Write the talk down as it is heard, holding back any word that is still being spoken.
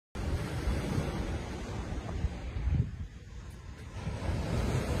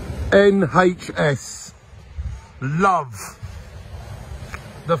NHS. Love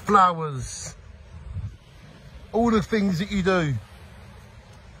the flowers, all the things that you do.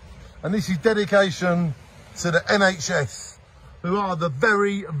 And this is dedication to the NHS, who are the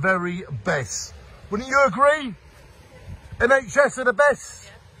very, very best. Wouldn't you agree? NHS are the best.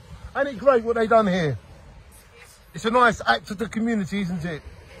 Yeah. Ain't it great what they've done here? It's a nice act of the community, isn't it?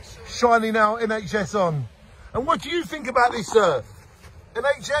 Shining our NHS on. And what do you think about this, sir?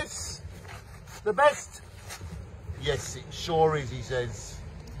 NHS? The best? Yes, it sure is, he says.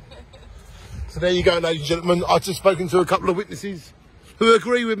 So there you go, ladies and gentlemen. I've just spoken to a couple of witnesses who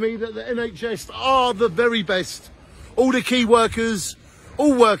agree with me that the NHS are the very best. All the key workers,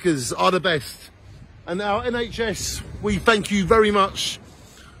 all workers are the best. And our NHS, we thank you very much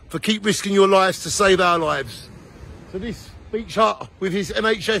for keep risking your lives to save our lives. So this beach hut with his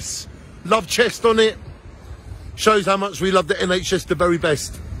NHS love chest on it shows how much we love the NHS the very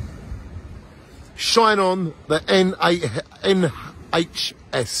best. Shine on the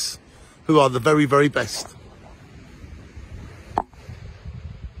NHS, who are the very, very best.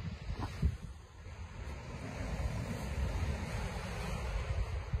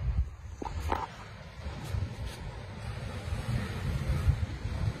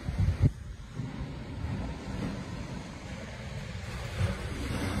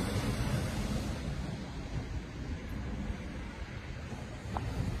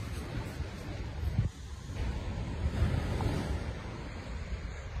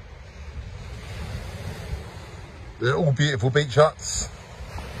 They're all beautiful beach huts,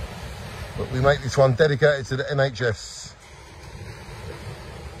 but we make this one dedicated to the NHS.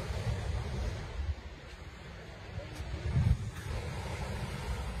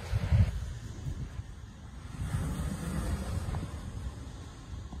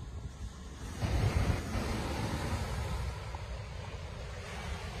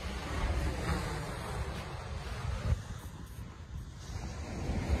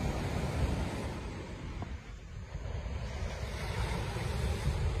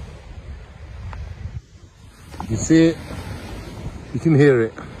 You can see it, you can hear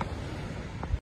it.